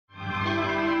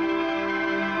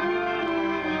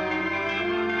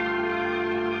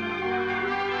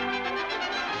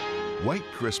White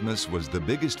Christmas was the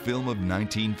biggest film of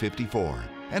 1954,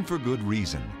 and for good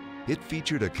reason. It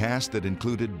featured a cast that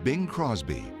included Bing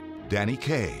Crosby, Danny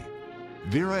Kaye,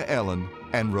 Vera-Ellen,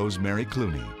 and Rosemary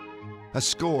Clooney. A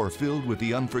score filled with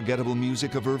the unforgettable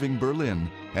music of Irving Berlin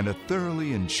and a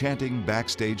thoroughly enchanting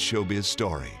backstage showbiz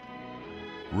story.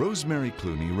 Rosemary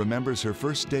Clooney remembers her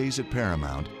first days at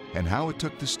Paramount and how it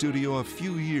took the studio a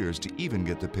few years to even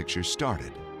get the picture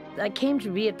started. I came to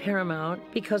be at Paramount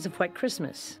because of White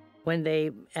Christmas. When they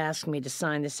asked me to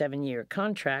sign the 7-year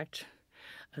contract,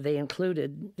 they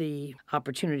included the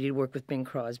opportunity to work with Bing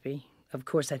Crosby. Of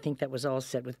course, I think that was all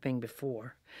set with Bing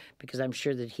before, because I'm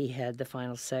sure that he had the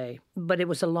final say. But it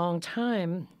was a long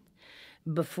time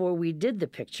before we did the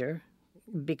picture,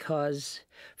 because,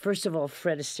 first of all,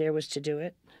 Fred Astaire was to do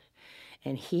it,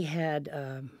 and he had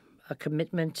a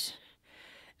commitment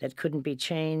that couldn't be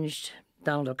changed.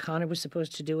 Donald O'Connor was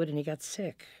supposed to do it, and he got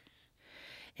sick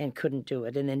and couldn't do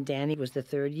it. And then Danny was the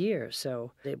 3rd year,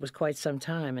 so it was quite some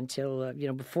time until,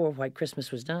 before White Christmas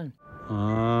was done.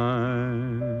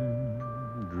 I'm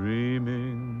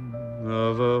dreaming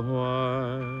of a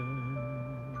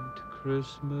white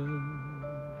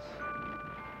Christmas,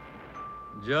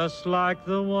 just like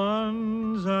the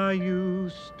ones I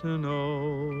used to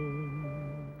know.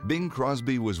 Bing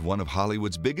Crosby was one of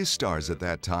Hollywood's biggest stars at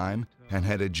that time and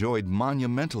had enjoyed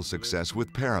monumental success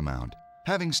with Paramount,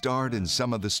 having starred in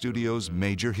some of the studio's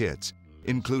major hits,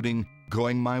 including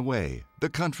Going My Way, The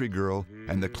Country Girl,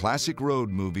 and the classic road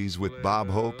movies with Bob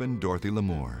Hope and Dorothy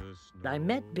Lamour. I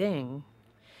met Bing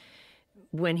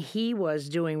when he was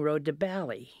doing Road to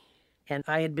Bali, and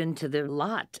I had been to the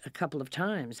lot a couple of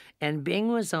times, and Bing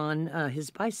was on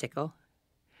his bicycle,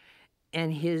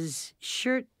 and his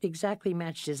shirt exactly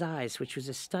matched his eyes, which was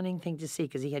a stunning thing to see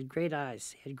because he had great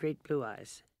eyes. He had great blue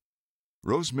eyes.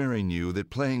 Rosemary knew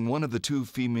that playing one of the 2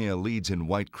 female leads in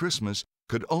White Christmas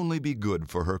could only be good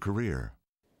for her career.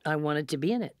 I wanted to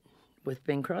be in it with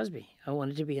Bing Crosby. I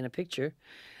wanted to be in a picture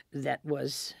that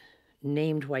was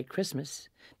named White Christmas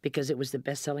because it was the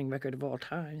best-selling record of all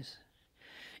times.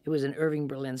 It was an Irving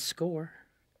Berlin score.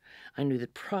 I knew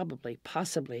that probably,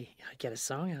 possibly, I'd get a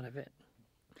song out of it.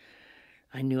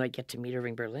 I knew I'd get to meet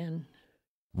Irving Berlin.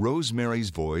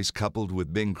 Rosemary's voice, coupled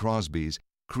with Bing Crosby's,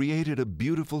 created a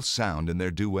beautiful sound in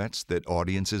their duets that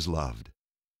audiences loved.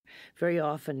 Very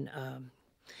often,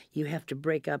 you have to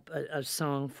break up a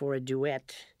song for a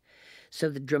duet so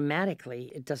that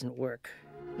dramatically it doesn't work.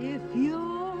 If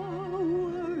you're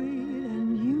worried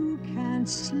and you can't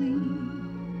sleep,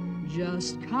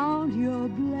 just count your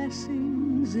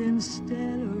blessings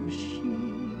instead of sheep,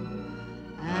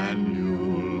 and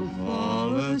you'll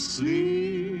fall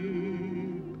asleep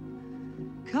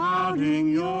counting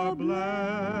your blessings.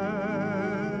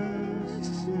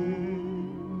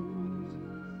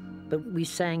 But we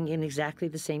sang in exactly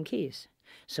the same keys.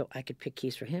 So I could pick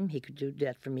keys for him, he could do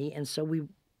that for me, and so we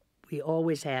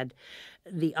always had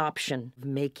the option of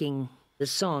making the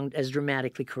song as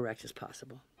dramatically correct as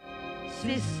possible.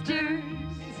 Sisters,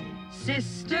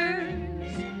 sisters,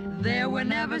 there were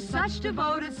never such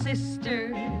devoted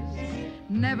sisters.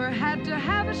 Never had to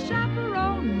have a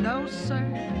chaperone, no sir.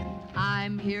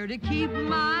 I'm here to keep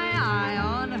my eye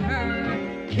on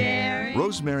her. Carrie.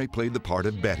 Rosemary played the part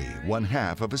of Betty, one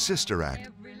half of a sister act.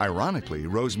 Ironically,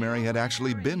 Rosemary had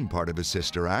actually been part of a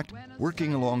sister act,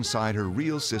 working alongside her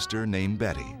real sister named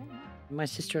Betty. My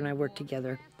sister and I worked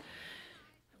together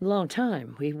a long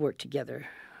time. We worked together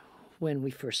when we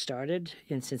first started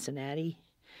in Cincinnati.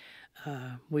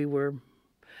 We were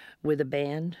with a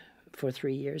band for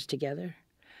 3 years together,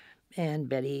 and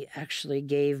Betty actually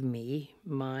gave me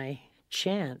my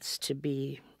chance to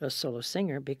be a solo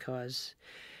singer because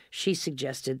she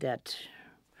suggested that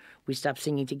we stop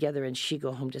singing together and she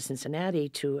go home to Cincinnati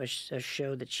to a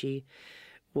show that she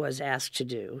was asked to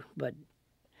do. But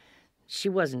she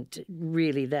wasn't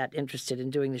really that interested in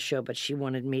doing the show, but she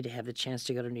wanted me to have the chance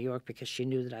to go to New York because she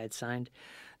knew that I had signed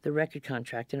the record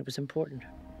contract and it was important.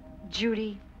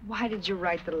 Judy, why did you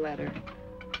write the letter?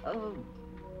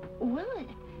 Well,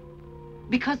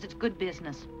 because it's good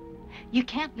business. You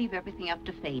can't leave everything up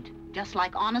to fate. Just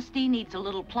like honesty needs a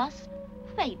little plus,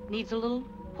 fate needs a little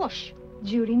push.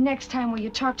 Judy, next time will you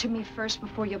talk to me first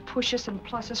before you push us and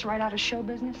plus us right out of show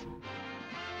business?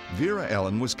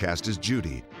 Vera-Ellen was cast as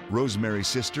Judy, Rosemary's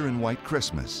sister in White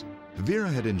Christmas. Vera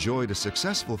had enjoyed a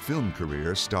successful film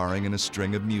career starring in a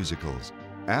string of musicals.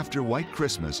 After White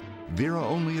Christmas, Vera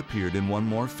only appeared in one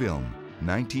more film,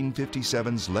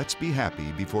 1957's Let's Be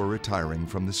Happy, before retiring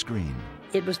from the screen.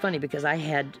 It was funny because I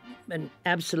had an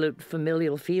absolute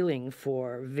familial feeling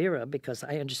for Vera because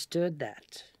I understood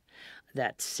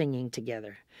that singing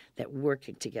together, that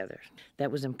working together.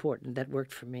 That was important. That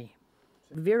worked for me.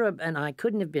 Vera and I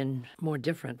couldn't have been more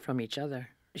different from each other.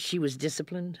 She was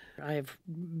disciplined. I've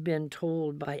been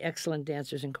told by excellent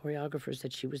dancers and choreographers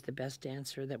that she was the best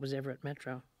dancer that was ever at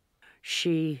Metro.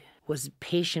 She was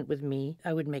patient with me.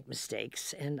 I would make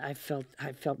mistakes, and I felt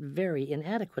very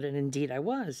inadequate, and indeed I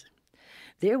was.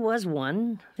 There was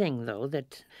one thing, though,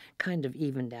 that kind of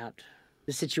evened out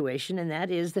the situation, and that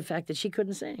is the fact that she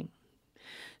couldn't sing,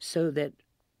 so that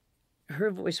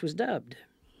her voice was dubbed.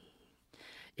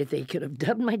 If they could have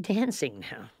dubbed my dancing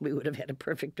now, we would have had a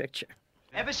perfect picture.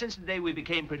 Ever since the day we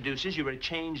became producers, you were a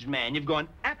changed man. You've gone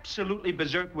absolutely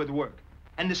berserk with work.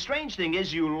 And the strange thing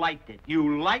is you liked it.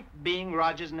 You liked being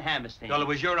Rodgers and Hammerstein. Well, it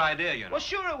was your idea, you know. Well,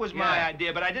 sure it was my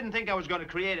idea, but I didn't think I was going to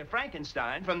create a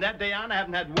Frankenstein. From that day on, I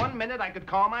haven't had 1 minute I could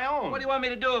call my own. What do you want me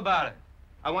to do about it?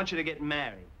 I want you to get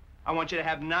married. I want you to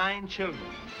have 9 children.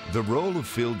 The role of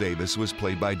Phil Davis was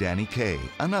played by Danny Kaye,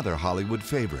 another Hollywood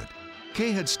favorite.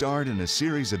 Kaye had starred in a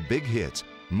series of big hits,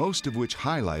 most of which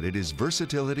highlighted his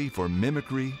versatility for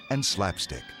mimicry and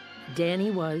slapstick.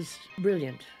 Danny was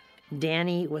brilliant.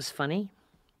 Danny was funny.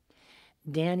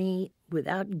 Danny,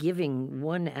 without giving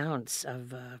 1 ounce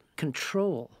of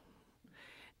control,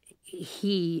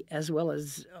 he, as well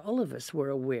as all of us, were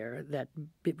aware that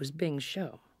it was Bing's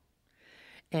show.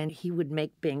 And he would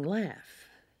make Bing laugh.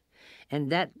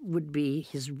 And that would be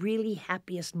his really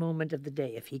happiest moment of the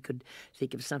day, if he could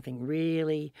think of something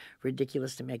really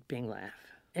ridiculous to make Bing laugh.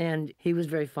 And he was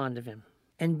very fond of him.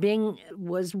 And Bing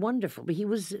was wonderful, but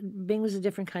Bing was a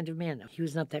different kind of man. He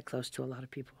was not that close to a lot of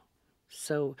people.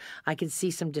 So I could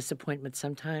see some disappointment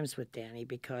sometimes with Danny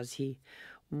because he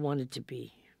wanted to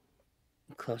be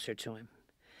closer to him.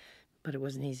 But it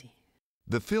wasn't easy.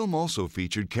 The film also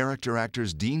featured character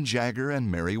actors Dean Jagger and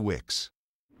Mary Wicks.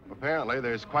 Apparently,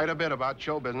 there's quite a bit about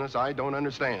show business I don't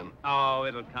understand. Oh,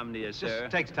 it'll come to you, sir.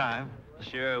 Just takes time.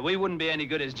 Sure, we wouldn't be any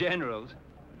good as generals.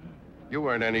 You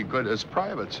weren't any good as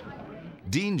privates.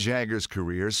 Dean Jagger's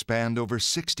career spanned over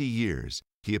 60 years.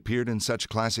 He appeared in such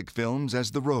classic films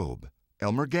as The Robe,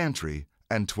 Elmer Gantry,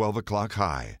 and 12 O'Clock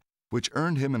High, which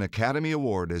earned him an Academy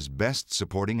Award as Best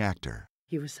Supporting Actor.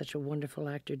 He was such a wonderful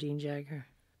actor, Dean Jagger.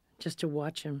 Just to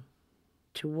watch him,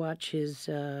 to watch his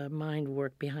mind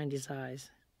work behind his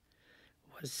eyes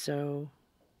was so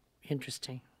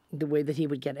interesting. The way that he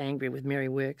would get angry with Mary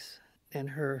Wicks and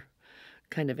her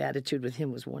kind of attitude with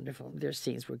him was wonderful. Their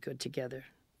scenes were good together.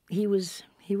 He was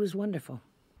wonderful.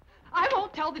 I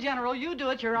won't tell the General you do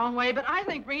it your own way, but I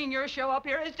think bringing your show up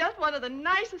here is just one of the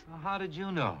nicest... Well, how did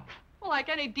you know? Well, like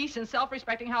any decent,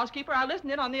 self-respecting housekeeper, I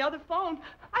listened in on the other phone.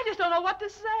 I just don't know what to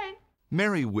say.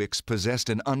 Mary Wicks possessed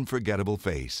an unforgettable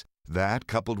face. That,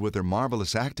 coupled with her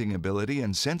marvelous acting ability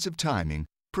and sense of timing,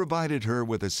 provided her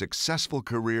with a successful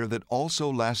career that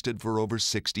also lasted for over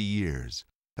 60 years,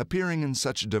 appearing in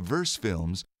such diverse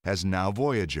films as Now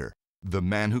Voyager, The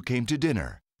Man Who Came to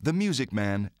Dinner, The Music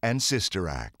Man, and Sister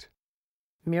Act.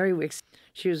 Mary Wicks,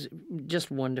 she was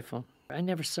just wonderful. I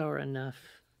never saw her enough.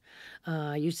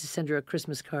 I used to send her a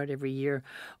Christmas card every year.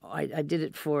 I did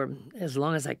it for as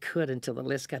long as I could until the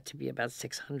list got to be about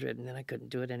 600, and then I couldn't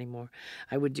do it anymore.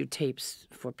 I would do tapes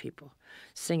for people,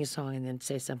 sing a song, and then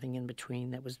say something in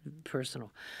between that was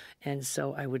personal. And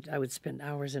so I would spend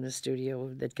hours in a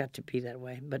studio that got to be that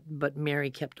way. But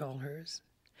Mary kept all hers.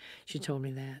 She told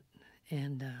me that,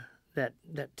 and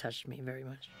that touched me very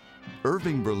much.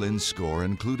 Irving Berlin's score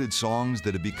included songs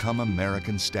that have become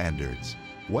American standards.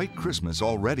 White Christmas,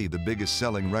 already the biggest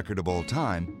selling record of all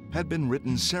time, had been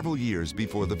written several years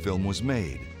before the film was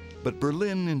made. But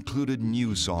Berlin included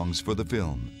new songs for the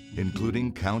film,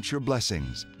 including Count Your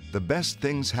Blessings, The Best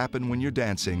Things Happen When You're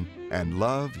Dancing, and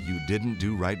Love, You Didn't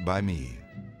Do Right By Me.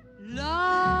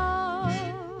 Love,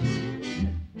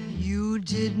 you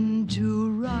didn't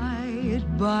do right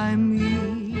by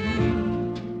me.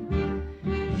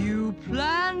 You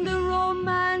planned a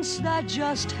romance that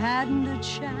just hadn't a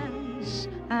chance,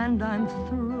 and I'm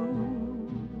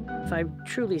through. If I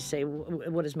truly say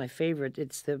what is my favorite,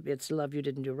 it's Love You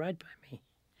Didn't Do Right By Me,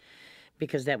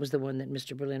 because that was the one that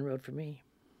Mr. Berlin wrote for me.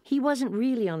 He wasn't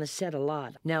really on the set a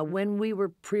lot. Now, when we were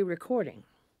pre-recording,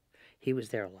 he was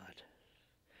there a lot.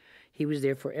 He was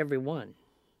there for everyone.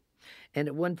 And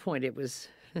at one point, it was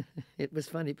it was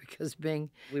funny because Bing,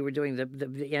 we were doing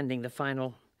the ending, the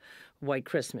final White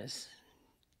Christmas,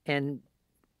 and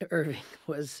Irving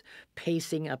was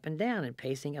pacing up and down on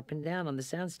the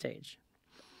soundstage.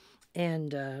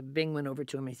 And Bing went over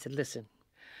to him and he said, "Listen,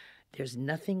 there's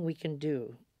nothing we can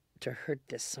do to hurt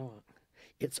this song.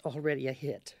 It's already a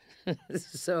hit.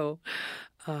 So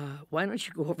why don't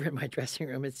you go over in my dressing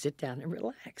room and sit down and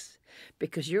relax?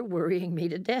 Because you're worrying me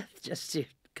to death,"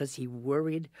 because he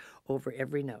worried over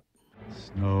every note.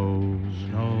 Snow,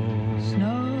 snow,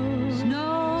 Snow,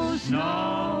 snow,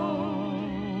 snow.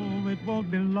 It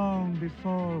won't be long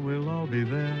before we'll all be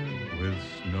there with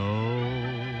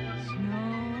snow.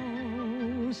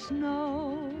 snow,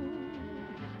 snow.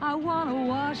 I want to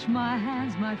wash my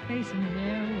hands, my face, and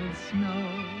hair with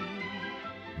snow.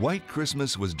 White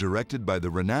Christmas was directed by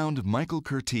the renowned Michael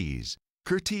Curtiz.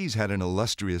 Curtiz had an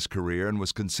illustrious career and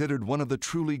was considered one of the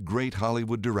truly great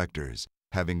Hollywood directors,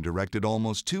 having directed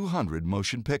almost 200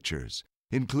 motion pictures,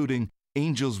 including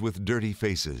Angels with Dirty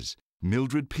Faces,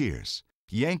 Mildred Pierce,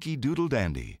 Yankee Doodle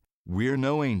Dandy, We're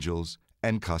No Angels,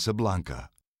 and Casablanca,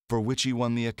 for which he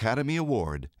won the Academy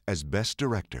Award as Best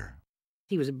Director.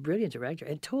 He was a brilliant director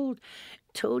and told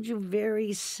you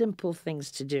very simple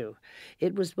things to do.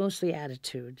 It was mostly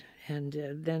attitude, and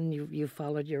then you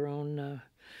followed your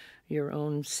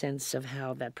own sense of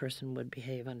how that person would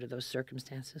behave under those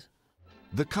circumstances.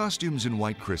 The costumes in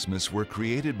White Christmas were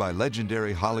created by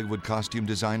legendary Hollywood costume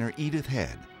designer Edith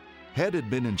Head. Head had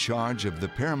been in charge of the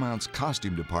Paramount's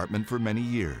costume department for many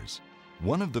years.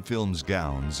 One of the film's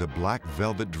gowns, a black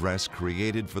velvet dress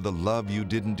created for the Love You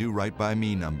Didn't Do Right By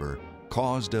Me number,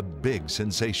 caused a big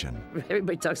sensation.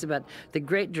 Everybody talks about the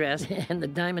great dress and the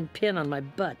diamond pin on my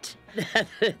butt.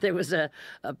 There was a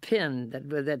pin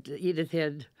that Edith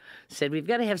Head said, we've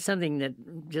got to have something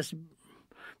that just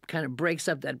kind of breaks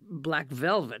up that black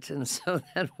velvet, and so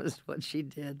that was what she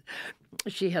did.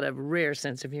 She had a rare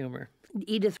sense of humor.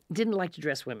 Edith didn't like to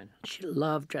dress women. She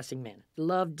loved dressing men.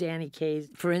 Loved Danny Kaye.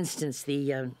 For instance,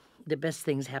 the Best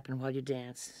Things Happen While You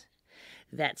Dance.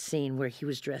 That scene where he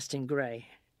was dressed in gray.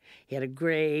 He had a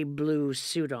gray-blue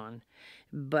suit on,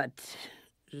 but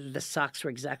the socks were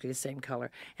exactly the same color,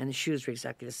 and the shoes were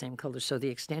exactly the same color. So the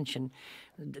extension,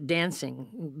 dancing,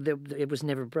 it was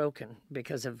never broken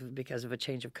because of a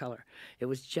change of color. It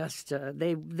was just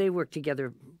they worked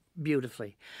together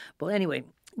beautifully. Well, anyway,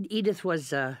 Edith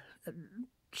was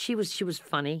she was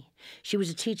funny. She was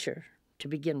a teacher to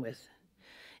begin with,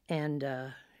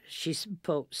 and she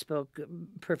spoke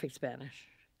perfect Spanish.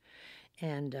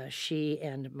 And she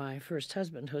and my first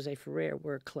husband, Jose Ferrer,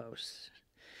 were close.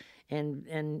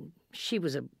 And she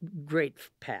was a great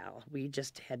pal. We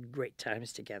just had great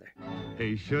times together.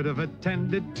 He should have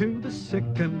attended to the sick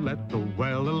and let the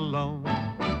well alone.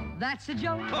 That's a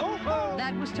joke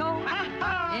that was told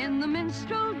in the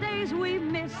minstrel days we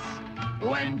miss.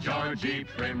 When Georgie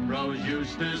Primrose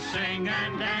used to sing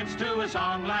and dance to a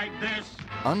song like this.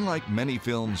 Unlike many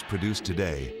films produced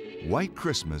today, White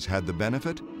Christmas had the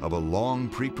benefit of a long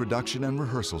pre-production and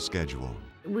rehearsal schedule.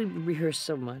 We rehearsed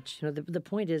so much. You know, the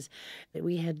point is that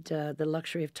we had the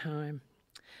luxury of time.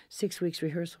 6 weeks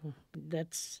rehearsal.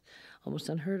 That's almost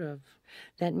unheard of.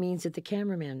 That means that the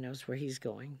cameraman knows where he's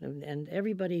going, and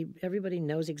everybody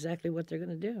knows exactly what they're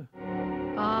going to do.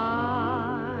 I'm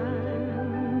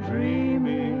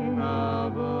dreaming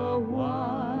of a white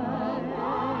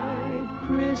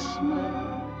Christmas,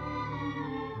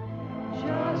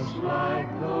 just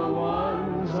like the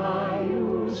ones I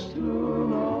used to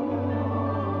know.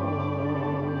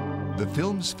 The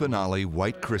film's finale,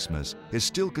 White Christmas, is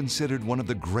still considered one of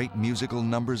the great musical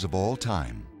numbers of all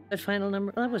time. The final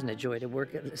number, that wasn't a joy to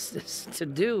work to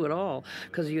do at all,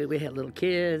 because we had little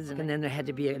kids, and then there had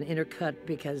to be an intercut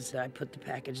because I put the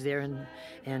package there,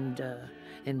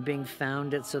 and Bing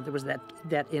found it, so there was that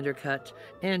intercut.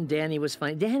 And Danny was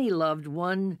funny. Danny loved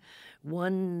one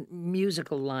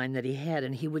musical line that he had,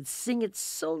 and he would sing it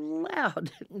so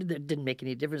loud. That didn't make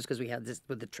any difference because we had this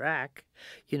with the track,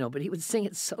 you know, but he would sing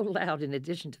it so loud in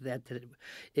addition to that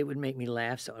it would make me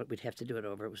laugh, so we'd have to do it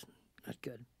over. It was not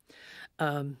good.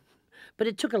 But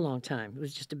it took a long time. It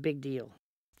was just a big deal.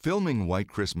 Filming White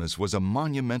Christmas was a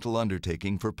monumental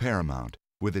undertaking for Paramount,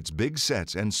 with its big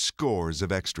sets and scores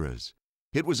of extras.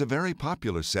 It was a very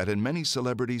popular set, and many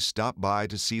celebrities stopped by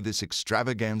to see this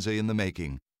extravaganza in the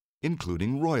making,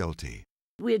 including royalty.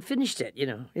 We had finished it, you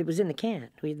know. It was in the can.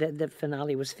 The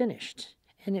finale was finished.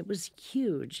 And it was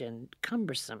huge and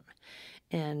cumbersome.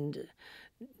 And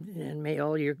may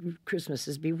all your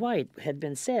Christmases be white, had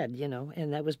been said, you know,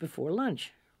 and that was before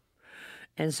lunch.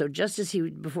 And so just as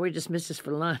before he dismissed us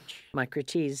for lunch, my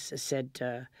Curtiz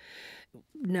said,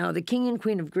 now the King and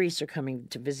Queen of Greece are coming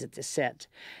to visit the set,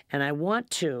 and I want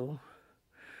to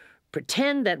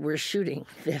pretend that we're shooting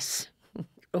this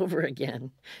over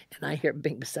again. And I hear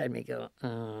Bing beside me go,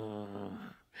 oh.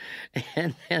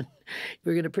 And then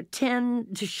we're going to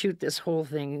pretend to shoot this whole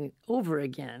thing over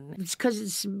again. It's because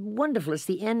it's wonderful. It's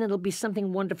the end. It'll be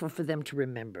something wonderful for them to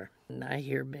remember. And I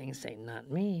hear Bing say,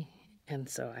 not me. And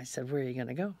so I said, where are you going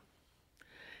to go?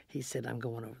 He said, I'm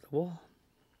going over the wall.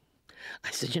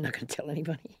 I said, you're not going to tell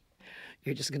anybody?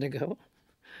 You're just going to go? And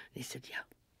he said, yeah.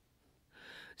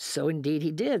 So indeed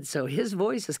he did. So his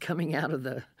voice is coming out of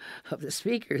the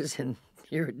speakers, and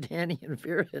here are Danny and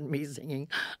Vera and me singing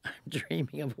I'm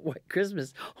Dreaming of a White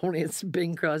Christmas, only it's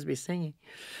Bing Crosby singing.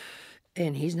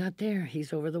 And he's not there.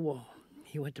 He's over the wall.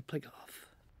 He went to play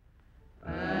golf.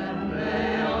 And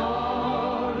may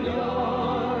all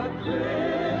your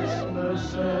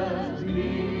Christmases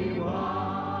be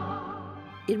white.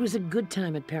 It was a good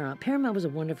time at Paramount. Paramount was a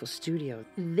wonderful studio.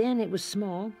 Then it was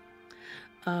small.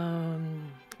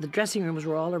 The dressing rooms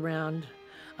were all around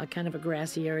a kind of a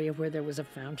grassy area where there was a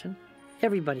fountain.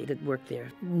 Everybody that worked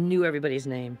there knew everybody's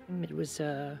name. It was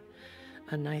a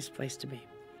nice place to be.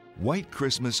 White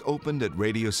Christmas opened at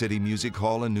Radio City Music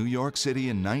Hall in New York City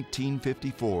in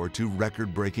 1954 to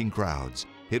record-breaking crowds.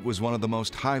 It was one of the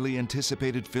most highly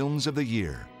anticipated films of the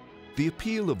year. The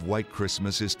appeal of White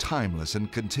Christmas is timeless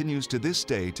and continues to this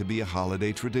day to be a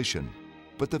holiday tradition.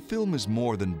 But the film is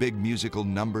more than big musical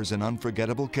numbers and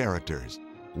unforgettable characters.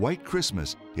 White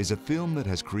Christmas is a film that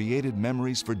has created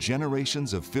memories for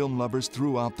generations of film lovers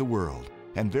throughout the world,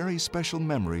 and very special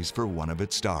memories for one of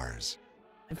its stars.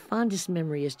 My fondest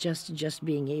memory is just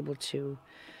being able to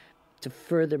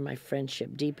further my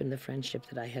friendship, deepen the friendship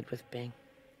that I had with Bing.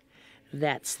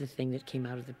 That's the thing that came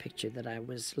out of the picture that I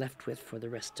was left with for the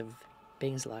rest of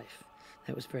Bing's life.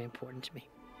 That was very important to me.